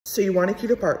So you want a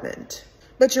cute apartment,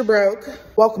 but you're broke?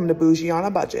 Welcome to Bougie on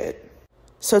a Budget.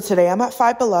 So today I'm at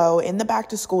Five Below. In the back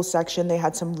to school section, they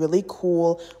had some really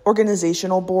cool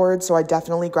organizational boards, so I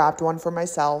definitely grabbed one for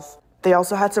myself. They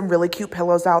also had some really cute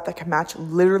pillows out that can match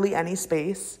literally any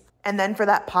space. And then for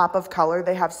that pop of color,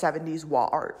 they have 70s wall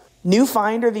art. New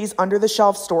find are these under the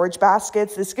shelf storage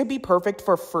baskets. This could be perfect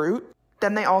for fruit.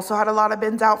 Then they also had a lot of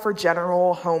bins out for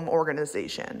general home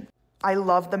organization. I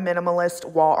love the minimalist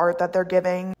wall art that they're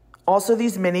giving. Also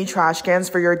these mini trash cans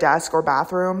for your desk or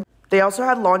bathroom. They also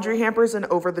had laundry hampers and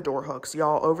over the door hooks.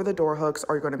 Y'all, over the door hooks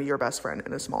are going to be your best friend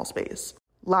in a small space.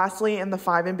 Lastly, in the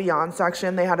 5 and Beyond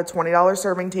section, they had a $20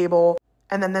 serving table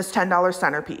and then this $10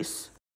 centerpiece.